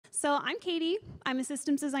So I'm Katie. I'm a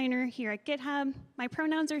systems designer here at GitHub. My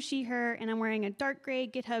pronouns are she, her, and I'm wearing a dark gray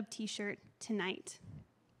GitHub t-shirt tonight.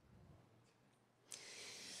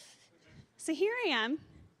 So here I am,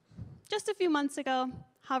 just a few months ago,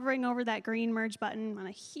 hovering over that green merge button on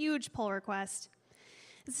a huge pull request.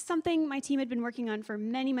 This is something my team had been working on for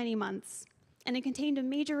many, many months, and it contained a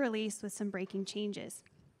major release with some breaking changes.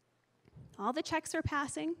 All the checks were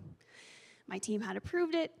passing. My team had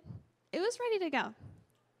approved it. It was ready to go.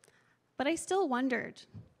 But I still wondered,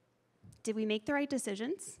 did we make the right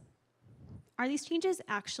decisions? Are these changes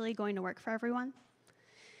actually going to work for everyone?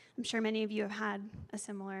 I'm sure many of you have had a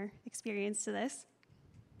similar experience to this.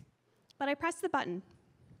 But I pressed the button,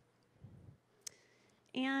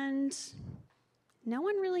 and no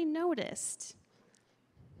one really noticed.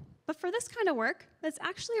 But for this kind of work, that's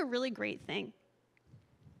actually a really great thing.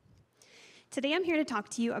 Today I'm here to talk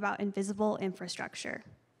to you about invisible infrastructure.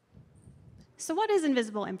 So what is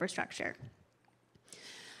invisible infrastructure?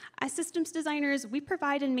 As systems designers, we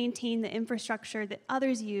provide and maintain the infrastructure that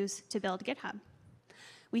others use to build GitHub.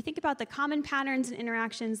 We think about the common patterns and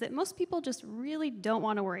interactions that most people just really don't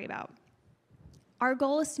want to worry about. Our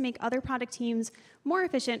goal is to make other product teams more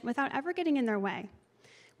efficient without ever getting in their way.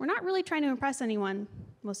 We're not really trying to impress anyone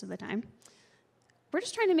most of the time. We're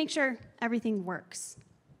just trying to make sure everything works.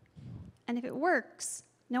 And if it works,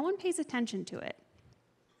 no one pays attention to it.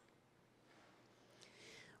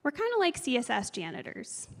 We're kind of like CSS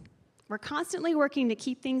janitors. We're constantly working to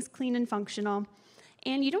keep things clean and functional,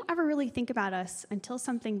 and you don't ever really think about us until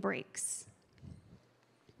something breaks.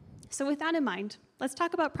 So with that in mind, let's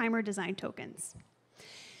talk about Primer design tokens.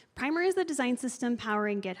 Primer is the design system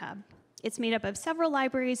powering GitHub. It's made up of several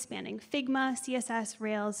libraries spanning Figma, CSS,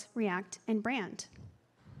 Rails, React, and Brand.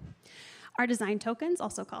 Our design tokens,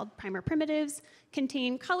 also called Primer primitives,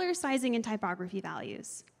 contain color, sizing, and typography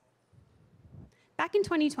values. Back in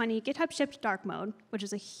 2020, GitHub shipped dark mode, which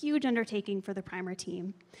is a huge undertaking for the Primer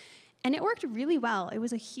team. And it worked really well. It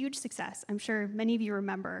was a huge success. I'm sure many of you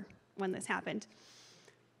remember when this happened.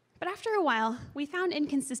 But after a while, we found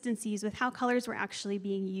inconsistencies with how colors were actually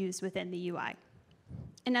being used within the UI.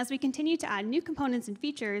 And as we continued to add new components and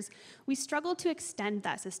features, we struggled to extend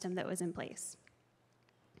that system that was in place.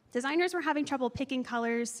 Designers were having trouble picking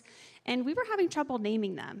colors, and we were having trouble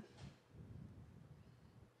naming them.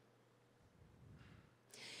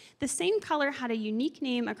 The same color had a unique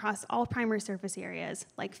name across all Primer surface areas,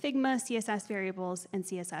 like Figma, CSS variables, and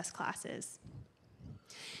CSS classes.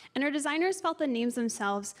 And our designers felt the names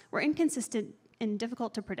themselves were inconsistent and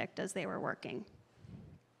difficult to predict as they were working.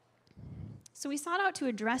 So we sought out to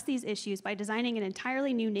address these issues by designing an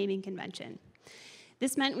entirely new naming convention.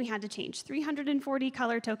 This meant we had to change 340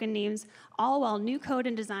 color token names, all while new code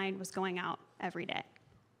and design was going out every day.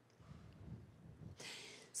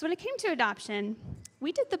 So when it came to adoption,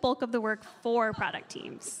 we did the bulk of the work for product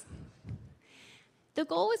teams. The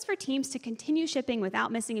goal was for teams to continue shipping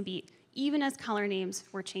without missing a beat, even as color names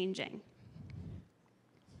were changing.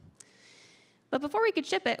 But before we could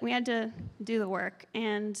ship it, we had to do the work.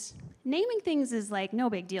 And naming things is like no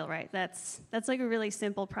big deal, right? That's like a really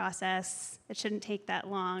simple process. It shouldn't take that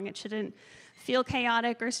long. It shouldn't feel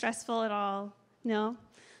chaotic or stressful at all. No.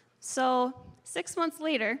 So 6 months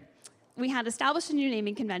later, we had established a new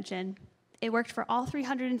naming convention. It worked for all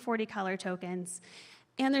 340 color tokens.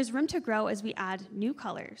 And there's room to grow as we add new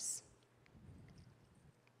colors.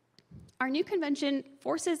 Our new convention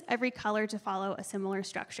forces every color to follow a similar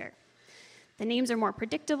structure. The names are more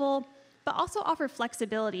predictable, but also offer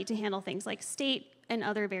flexibility to handle things like state and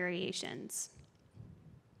other variations.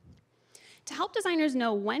 To help designers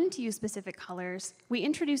know when to use specific colors, we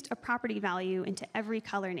introduced a property value into every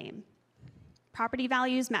color name. Property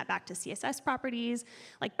values map back to CSS properties,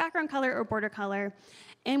 like background color or border color,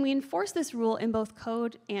 and we enforce this rule in both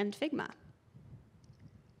code and Figma.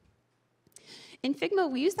 In Figma,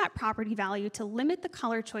 we use that property value to limit the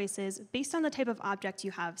color choices based on the type of object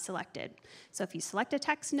you have selected. So if you select a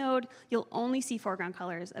text node, you'll only see foreground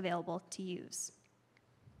colors available to use.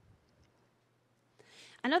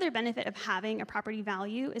 Another benefit of having a property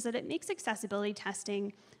value is that it makes accessibility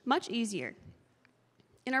testing much easier.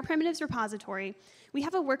 In our primitives repository, we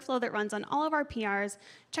have a workflow that runs on all of our PRs,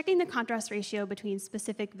 checking the contrast ratio between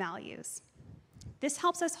specific values. This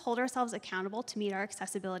helps us hold ourselves accountable to meet our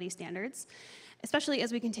accessibility standards, especially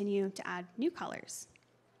as we continue to add new colors.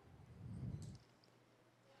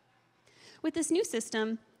 With this new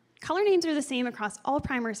system, color names are the same across all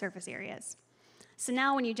Primer surface areas. So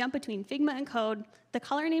now when you jump between Figma and code, the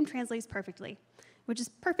color name translates perfectly, which is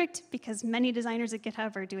perfect because many designers at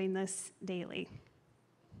GitHub are doing this daily.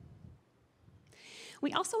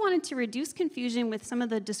 We also wanted to reduce confusion with some of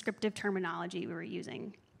the descriptive terminology we were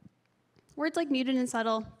using. Words like muted and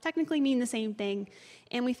subtle technically mean the same thing,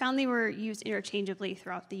 and we found they were used interchangeably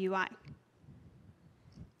throughout the UI.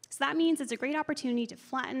 So that means it's a great opportunity to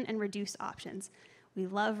flatten and reduce options. We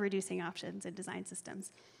love reducing options in design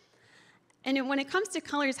systems. And when it comes to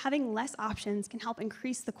colors, having less options can help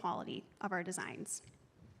increase the quality of our designs.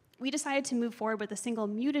 We decided to move forward with a single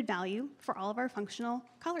muted value for all of our functional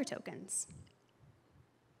color tokens.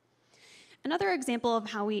 Another example of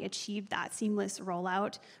how we achieved that seamless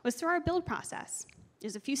rollout was through our build process.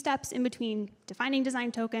 There's a few steps in between defining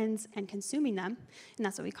design tokens and consuming them, and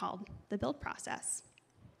that's what we called the build process.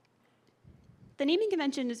 The naming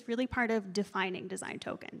convention is really part of defining design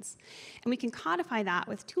tokens, and we can codify that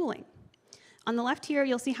with tooling. On the left here,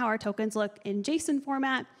 you'll see how our tokens look in JSON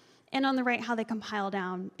format, and on the right, how they compile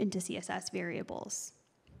down into CSS variables.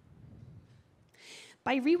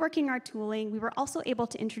 By reworking our tooling, we were also able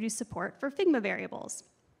to introduce support for Figma variables.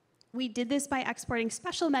 We did this by exporting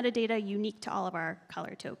special metadata unique to all of our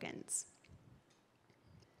color tokens.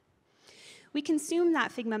 We consumed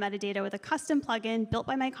that Figma metadata with a custom plugin built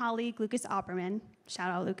by my colleague, Lucas Opperman. Shout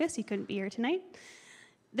out, Lucas, he couldn't be here tonight.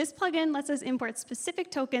 This plugin lets us import specific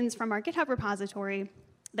tokens from our GitHub repository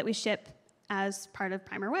that we ship as part of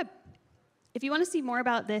Primer Web. If you want to see more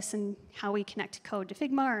about this and how we connect code to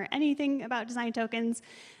Figma or anything about design tokens,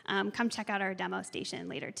 come check out our demo station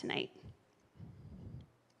later tonight.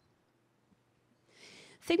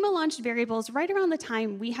 Figma launched variables right around the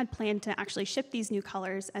time we had planned to actually ship these new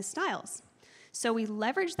colors as styles. So we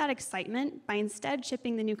leveraged that excitement by instead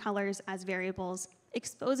shipping the new colors as variables,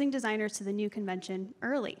 exposing designers to the new convention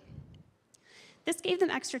early. This gave them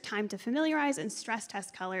extra time to familiarize and stress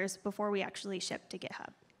test colors before we actually shipped to GitHub.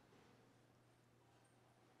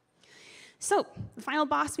 So the final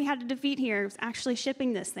boss we had to defeat here was actually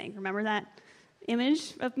shipping this thing. Remember that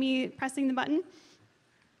image of me pressing the button?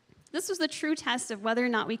 This was the true test of whether or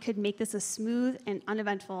not we could make this a smooth and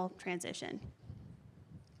uneventful transition.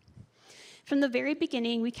 From the very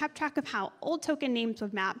beginning, we kept track of how old token names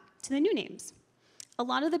would map to the new names. A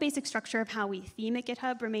lot of the basic structure of how we theme at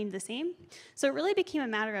GitHub remained the same, so it really became a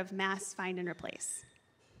matter of mass find and replace.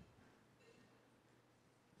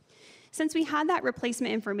 Since we had that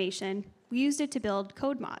replacement information, we used it to build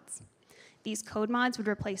code mods. These code mods would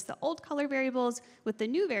replace the old color variables with the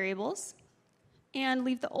new variables and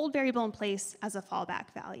leave the old variable in place as a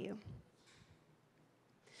fallback value.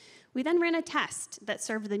 We then ran a test that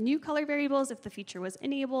served the new color variables if the feature was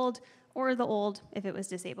enabled or the old if it was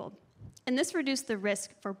disabled. And this reduced the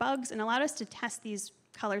risk for bugs and allowed us to test these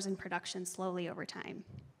colors in production slowly over time.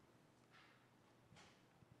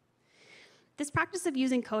 This practice of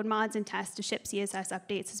using code mods and tests to ship CSS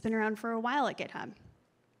updates has been around for a while at GitHub.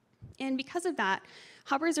 And because of that,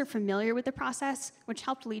 Hubbers are familiar with the process, which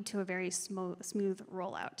helped lead to a very smooth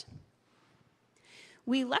rollout.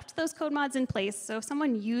 We left those code mods in place, so if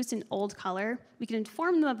someone used an old color, we could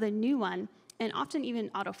inform them of the new one and often even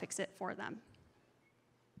auto-fix it for them.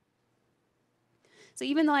 So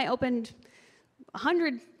even though I opened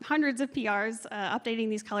hundreds of PRs updating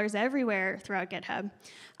these colors everywhere throughout GitHub,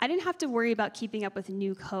 I didn't have to worry about keeping up with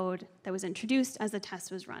new code that was introduced as the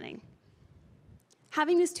test was running.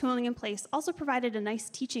 Having this tooling in place also provided a nice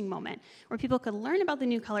teaching moment where people could learn about the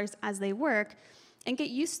new colors as they work and get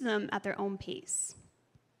used to them at their own pace.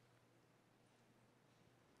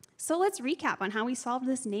 So let's recap on how we solved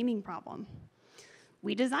this naming problem.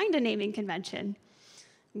 We designed a naming convention.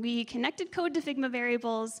 We connected code to Figma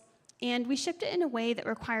variables, and we shipped it in a way that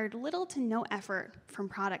required little to no effort from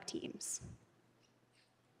product teams.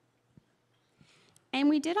 And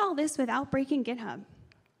we did all this without breaking GitHub.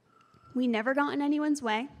 We never got in anyone's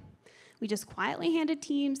way. We just quietly handed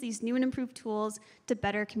teams these new and improved tools to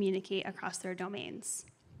better communicate across their domains.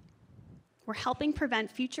 We're helping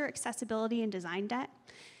prevent future accessibility and design debt.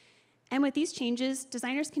 And with these changes,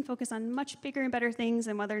 designers can focus on much bigger and better things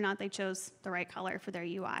than whether or not they chose the right color for their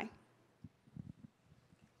UI.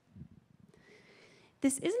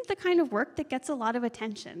 This isn't the kind of work that gets a lot of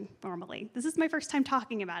attention normally. This is my first time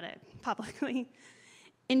talking about it publicly.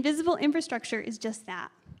 Invisible infrastructure is just that,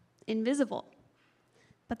 invisible.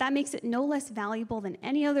 But that makes it no less valuable than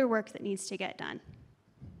any other work that needs to get done.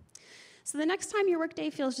 So the next time your workday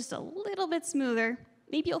feels just a little bit smoother,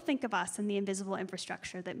 maybe you'll think of us and the invisible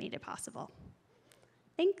infrastructure that made it possible.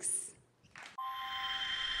 Thanks.